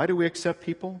so why do we accept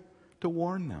people? To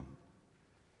warn them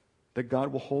that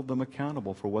God will hold them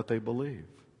accountable for what they believe.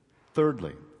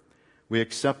 Thirdly, we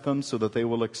accept them so that they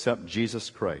will accept Jesus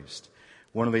Christ.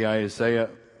 One of the Isaiah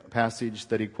passage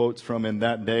that he quotes from, in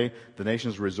that day, the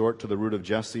nations resort to the root of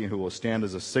Jesse, who will stand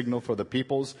as a signal for the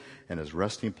peoples, and his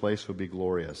resting place will be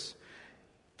glorious.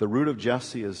 The root of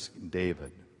Jesse is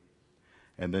David,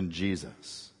 and then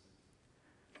Jesus.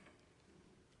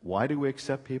 Why do we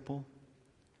accept people?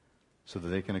 So that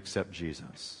they can accept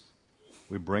Jesus.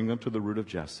 We bring them to the root of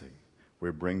Jesse.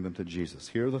 We bring them to Jesus.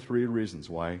 Here are the 3 reasons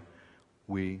why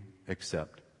we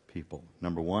accept people.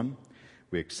 Number 1,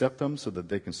 we accept them so that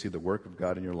they can see the work of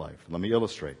God in your life. Let me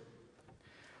illustrate.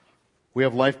 We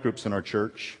have life groups in our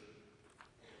church,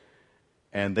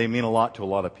 and they mean a lot to a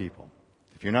lot of people.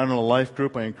 If you're not in a life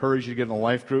group, I encourage you to get in a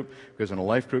life group, because in a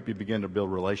life group you begin to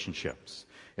build relationships.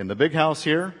 In the big house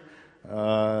here,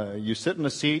 you sit in a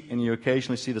seat and you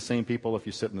occasionally see the same people if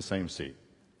you sit in the same seat.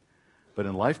 But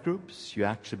in life groups, you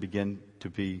actually begin to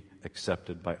be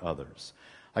accepted by others.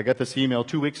 I got this email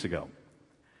 2 weeks ago.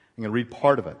 I'm going to read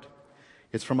part of it.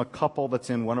 It's from a couple that's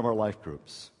in one of our life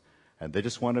groups. And they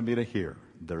just wanted me to hear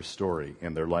their story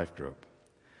in their life group.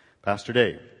 Pastor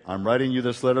Dave, I'm writing you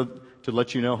this letter to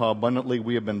let you know how abundantly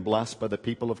we have been blessed by the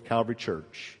people of Calvary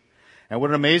Church. And what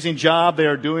an amazing job they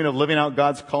are doing of living out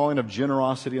God's calling of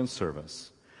generosity and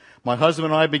service. My husband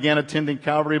and I began attending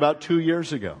Calvary about 2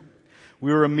 years ago.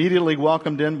 We were immediately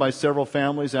welcomed in by several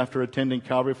families. After attending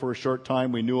Calvary for a short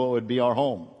time, we knew it would be our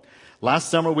home. Last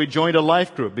summer, we joined a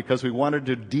life group because we wanted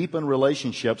to deepen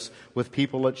relationships with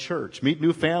people at church, meet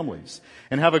new families,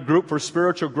 and have a group for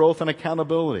spiritual growth and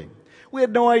accountability. We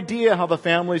had no idea how the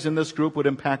families in this group would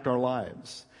impact our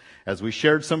lives. As we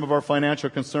shared some of our financial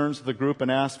concerns with the group and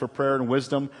asked for prayer and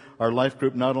wisdom, our life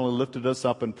group not only lifted us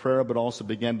up in prayer, but also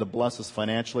began to bless us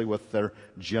financially with their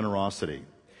generosity.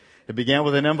 It began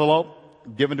with an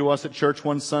envelope given to us at church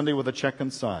one Sunday with a check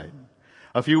inside.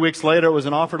 A few weeks later, it was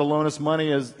an offer to loan us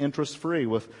money as interest-free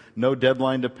with no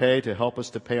deadline to pay to help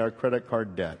us to pay our credit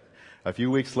card debt. A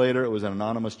few weeks later, it was an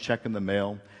anonymous check in the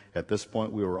mail. At this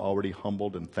point, we were already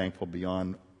humbled and thankful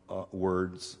beyond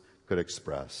words could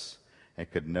express, and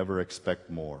could never expect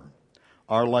more.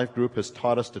 Our life group has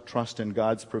taught us to trust in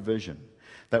God's provision,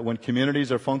 that when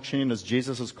communities are functioning as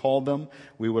Jesus has called them,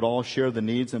 we would all share the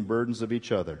needs and burdens of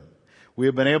each other. We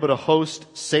have been able to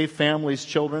host Safe Families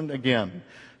children again,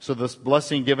 so this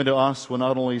blessing given to us will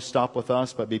not only stop with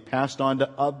us, but be passed on to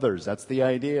others. That's the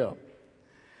idea.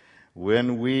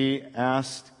 We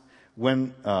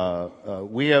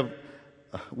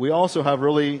also have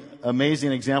really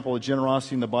amazing example of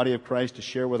generosity in the body of Christ to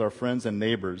share with our friends and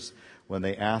neighbors when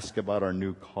they ask about our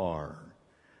new car.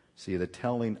 See, the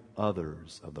telling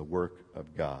others of the work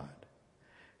of God.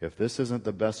 If this isn't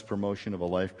the best promotion of a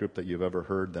life group that you've ever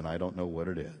heard, then I don't know what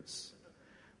it is.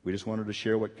 We just wanted to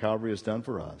share what Calvary has done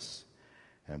for us,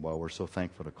 and while we're so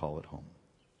thankful to call it home.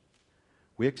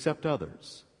 We accept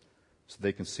others so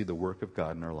they can see the work of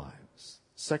God in our lives.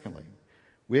 Secondly,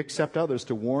 we accept others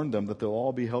to warn them that they'll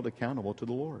all be held accountable to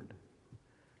the Lord.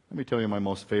 Let me tell you my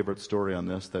most favorite story on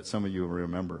this that some of you will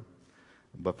remember.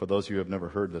 But for those of you who have never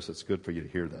heard this, it's good for you to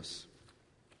hear this.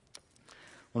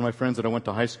 One of my friends that I went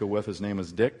to high school with, his name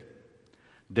is Dick.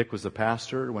 Dick was a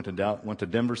pastor, went to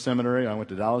Denver Seminary. I went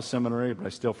to Dallas Seminary, but I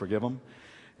still forgive him.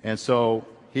 And so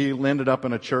he ended up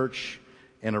in a church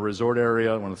in a resort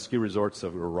area, one of the ski resorts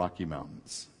of the Rocky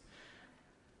Mountains.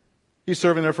 He's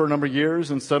serving there for a number of years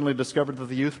and suddenly discovered that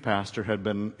the youth pastor had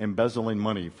been embezzling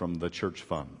money from the church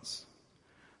funds.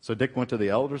 So Dick went to the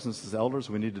elders and says, "Elders,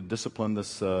 we need to discipline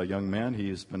this young man.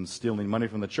 He's been stealing money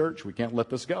from the church. We can't let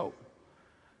this go."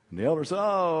 And the elders said,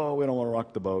 "Oh, we don't want to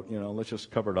rock the boat. Let's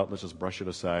just cover it up. Let's just brush it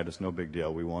aside. It's no big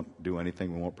deal. We won't do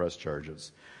anything. We won't press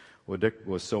charges." Well, Dick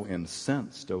was so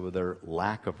incensed over their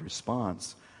lack of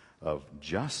response of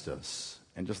justice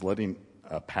and just letting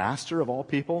a pastor of all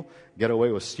people get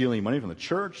away with stealing money from the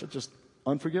church. It's just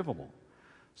unforgivable.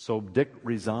 So Dick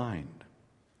resigned.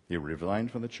 He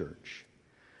resigned from the church.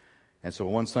 And so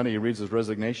one Sunday he reads his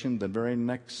resignation. The very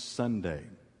next Sunday,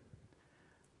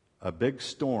 a big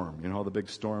storm. You know how the big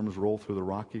storms roll through the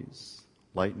Rockies?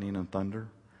 Lightning and thunder.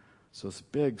 So this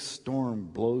big storm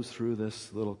blows through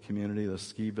this little community, this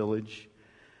ski village,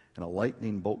 and a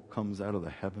lightning bolt comes out of the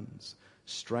heavens,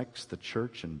 strikes the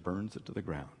church, and burns it to the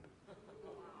ground.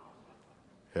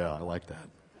 Yeah, I like that.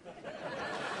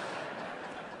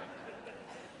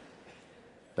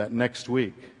 That next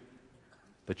week,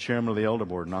 the chairman of the elder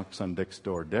board knocks on Dick's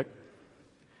door. "Dick,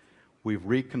 we've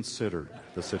reconsidered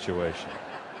the situation."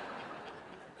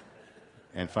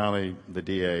 And finally, the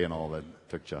DA and all that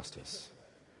took justice.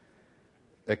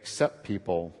 Accept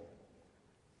people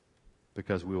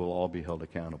because we will all be held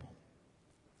accountable.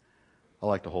 I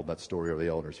like to hold that story over the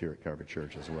elders here at Calvary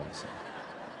Church as well. So.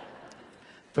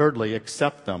 Thirdly,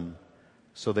 accept them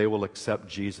so they will accept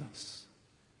Jesus.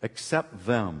 Accept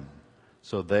them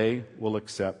so they will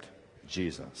accept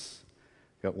Jesus.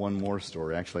 Got one more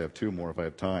story. Actually, I have two more if I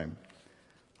have time.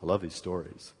 I love these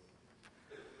stories.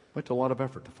 Went to a lot of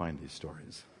effort to find these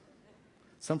stories.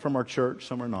 Some from our church,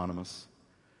 some are anonymous.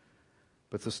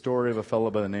 But it's a story of a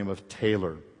fellow by the name of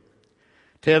Taylor.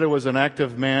 Taylor was an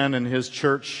active man in his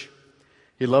church.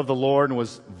 He loved the Lord and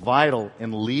was vital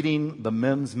in leading the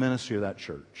men's ministry of that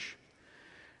church.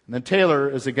 And then Taylor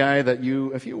is a guy that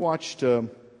if you watched,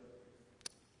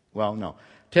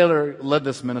 Taylor led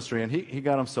this ministry and he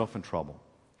got himself in trouble.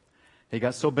 He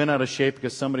got so bent out of shape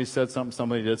because somebody said something,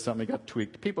 somebody did something, he got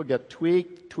tweaked. People get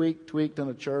tweaked in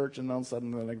the church, and all of a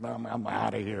sudden they're like, I'm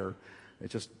out of here.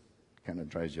 It just kind of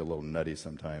drives you a little nutty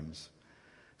sometimes.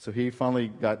 So he finally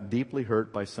got deeply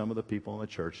hurt by some of the people in the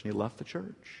church, and he left the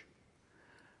church.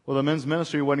 Well, the men's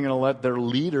ministry wasn't going to let their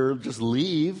leader just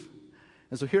leave.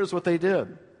 And so here's what they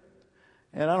did.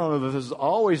 And I don't know if this is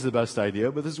always the best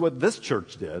idea, but this is what this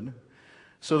church did.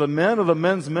 So the men of the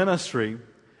men's ministry,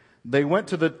 they went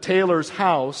to the Taylor's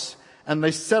house, and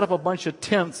they set up a bunch of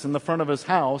tents in the front of his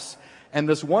house. And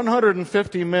this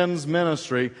 150 men's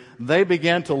ministry, they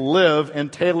began to live in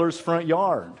Taylor's front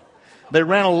yard. They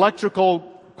ran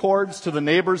electrical cords to the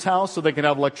neighbor's house so they could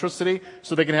have electricity,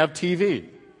 so they could have TV.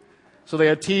 So they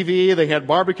had TV, they had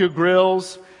barbecue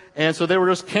grills, and so they were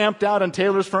just camped out in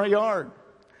Taylor's front yard.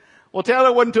 Well,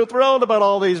 Taylor wasn't too thrilled about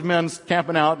all these men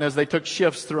camping out as they took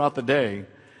shifts throughout the day.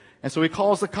 And so he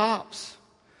calls the cops.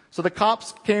 So the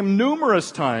cops came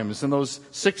numerous times in those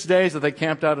 6 days that they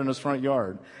camped out in his front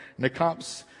yard. And the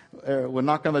cops would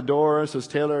knock on the door, says,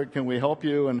 Taylor, can we help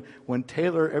you? And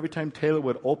every time Taylor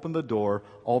would open the door,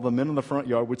 all the men in the front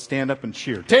yard would stand up and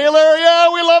cheer. Taylor,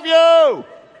 yeah, we love you!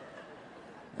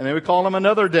 And they would call him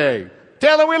another day.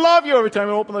 Taylor, we love you! Every time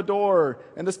he opened the door.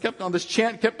 And this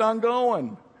chant kept on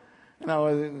going.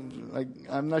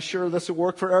 I'm not sure this would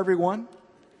work for everyone.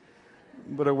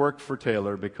 But it worked for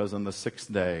Taylor, because on the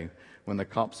 6th day, when the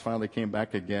cops finally came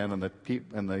back again,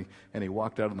 and he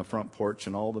walked out on the front porch,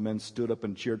 and all the men stood up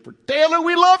and cheered for Taylor,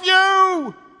 we love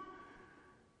you!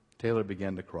 Taylor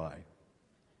began to cry.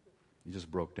 He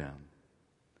just broke down.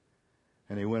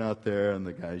 And he went out there, and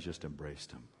the guys just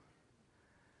embraced him.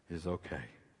 He says, okay,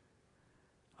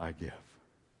 I give.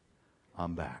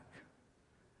 I'm back.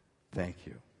 Thank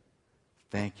you.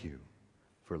 Thank you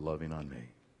for loving on me.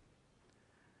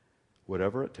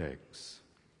 Whatever it takes,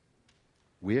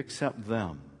 we accept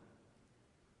them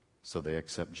so they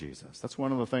accept Jesus. That's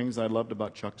one of the things I loved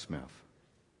about Chuck Smith.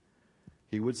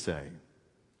 He would say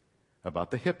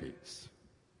about the hippies,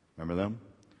 remember them?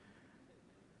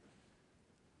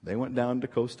 They went down to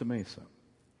Costa Mesa.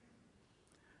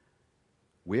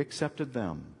 We accepted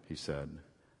them, he said,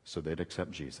 so they'd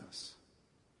accept Jesus.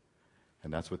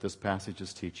 And that's what this passage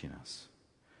is teaching us.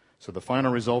 So the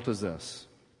final result is this.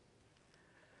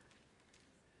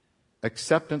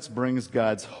 Acceptance brings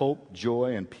God's hope,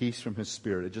 joy, and peace from His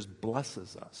Spirit. It just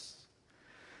blesses us.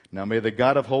 Now may the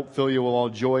God of hope fill you with all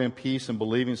joy and peace in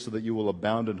believing, so that you will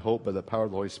abound in hope by the power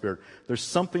of the Holy Spirit. There's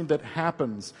something that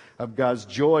happens of God's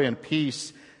joy and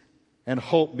peace, and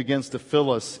hope begins to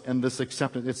fill us in this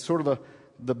acceptance. It's sort of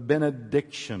the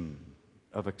benediction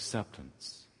of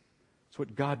acceptance. It's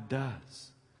what God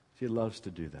does. He loves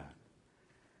to do that.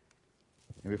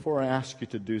 And before I ask you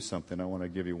to do something, I want to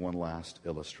give you one last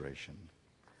illustration.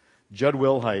 Judd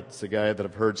Wilhite's a guy that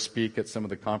I've heard speak at some of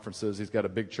the conferences. He's got a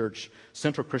big church,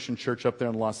 Central Christian Church up there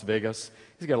in Las Vegas.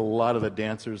 He's got a lot of the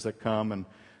dancers that come,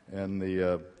 and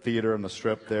the theater and the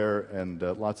strip there, and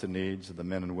lots of needs of the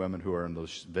men and women who are in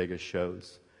those Vegas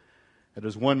shows. And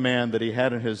there's one man that he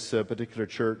had in his particular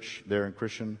church there in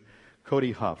Christian,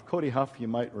 Cody Huff. Cody Huff, you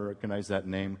might recognize that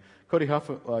name. Cody Huff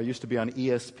used to be on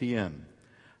ESPN.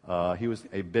 He was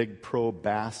a big pro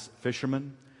bass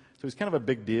fisherman. So he was kind of a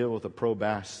big deal with the pro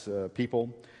bass people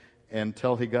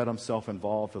until he got himself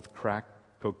involved with crack,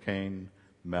 cocaine,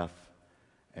 meth,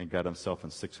 and got himself in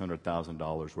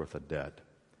 $600,000 worth of debt.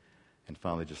 And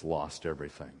finally just lost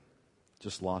everything.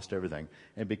 Just lost everything.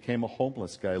 And became a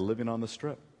homeless guy living on the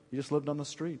strip. He just lived on the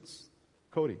streets.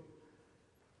 Cody.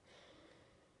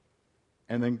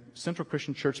 And then Central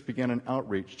Christian Church began an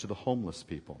outreach to the homeless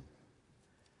people.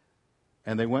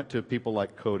 And they went to people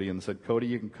like Cody and said, Cody,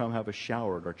 you can come have a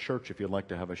shower at our church if you'd like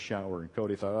to have a shower. And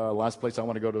Cody thought, last place I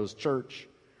want to go to is church.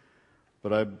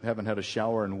 But I haven't had a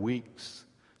shower in weeks.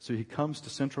 So he comes to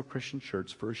Central Christian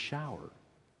Church for a shower.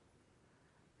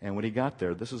 And when he got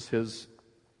there, this is his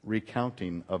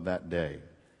recounting of that day.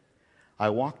 I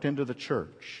walked into the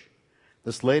church.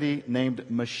 This lady named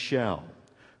Michelle,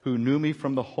 who knew me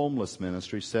from the homeless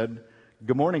ministry, said,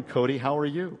 good morning, Cody, how are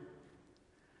you?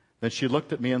 Then she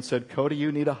looked at me and said, Cody,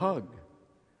 you need a hug.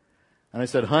 And I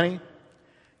said, honey,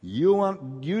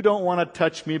 you don't want to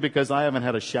touch me because I haven't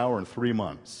had a shower in 3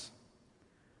 months.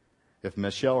 If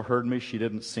Michelle heard me, she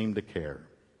didn't seem to care.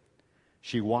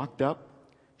 She walked up,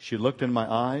 she looked in my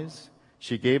eyes,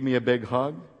 she gave me a big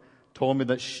hug, told me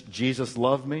that Jesus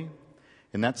loved me.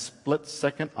 In that split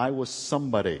second, I was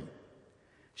somebody.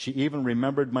 She even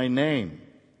remembered my name.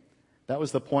 That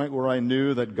was the point where I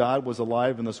knew that God was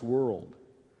alive in this world.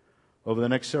 Over the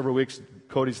next several weeks,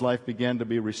 Cody's life began to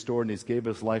be restored, and he gave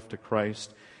his life to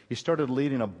Christ. He started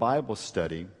leading a Bible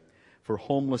study for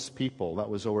homeless people. That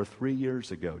was over 3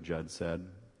 years ago, Judd said.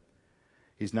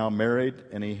 He's now married,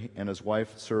 and he and his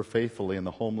wife serve faithfully in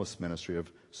the homeless ministry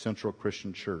of Central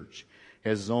Christian Church. He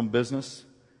has his own business,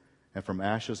 and from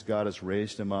ashes, God has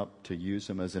raised him up to use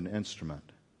him as an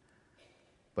instrument.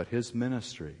 But his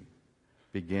ministry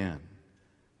began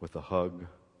with the hug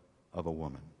of a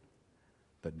woman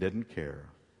that didn't care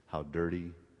how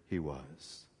dirty he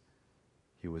was.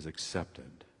 He was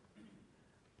accepted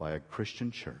by a Christian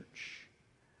church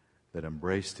that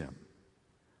embraced him,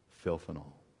 filth and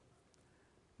all.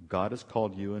 God has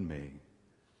called you and me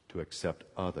to accept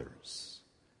others,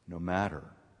 no matter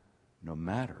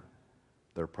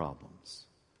their problems,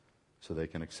 so they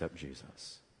can accept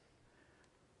Jesus.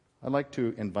 I'd like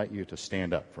to invite you to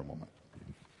stand up for a moment.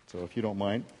 So if you don't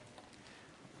mind,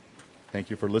 thank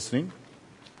you for listening.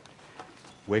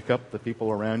 Wake up the people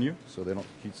around you so they don't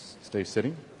stay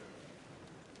sitting.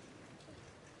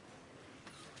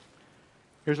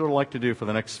 Here's what I'd like to do for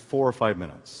the next 4 or 5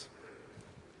 minutes.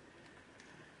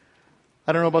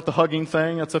 I don't know about the hugging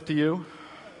thing. That's up to you.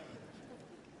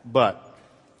 But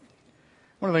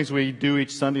one of the things we do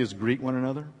each Sunday is greet one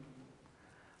another.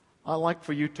 I'd like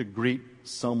for you to greet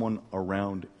someone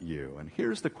around you. And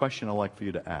here's the question I'd like for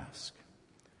you to ask.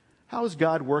 How has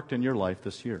God worked in your life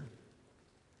this year?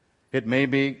 It may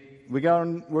be we're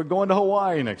going to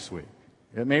Hawaii next week.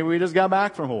 It may be we just got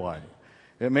back from Hawaii.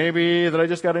 It may be that I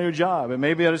just got a new job. It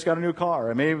may be I just got a new car.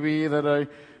 It may be that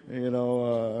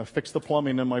I fixed the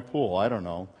plumbing in my pool. I don't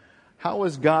know. How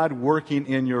is God working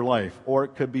in your life? Or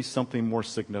it could be something more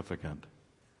significant.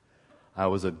 I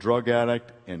was a drug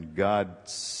addict, and God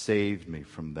saved me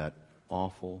from that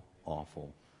awful,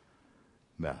 awful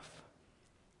meth.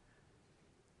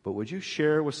 But would you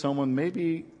share with someone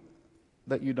maybe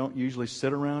that you don't usually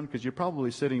sit around? Because you're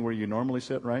probably sitting where you normally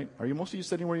sit, right? Are you most of you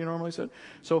sitting where you normally sit?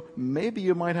 So maybe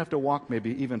you might have to walk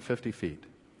maybe even 50 feet.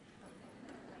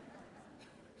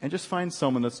 And just find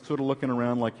someone that's sort of looking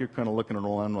around like you're kind of looking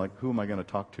around like, who am I going to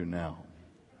talk to now?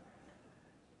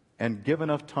 And give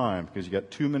enough time, because you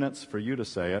got 2 minutes for you to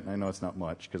say it, and I know it's not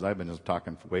much, because I've been just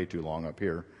talking for way too long up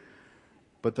here.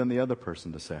 But then the other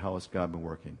person to say, how has God been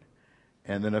working?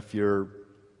 And then if you're,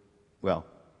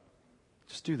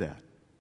 just do that.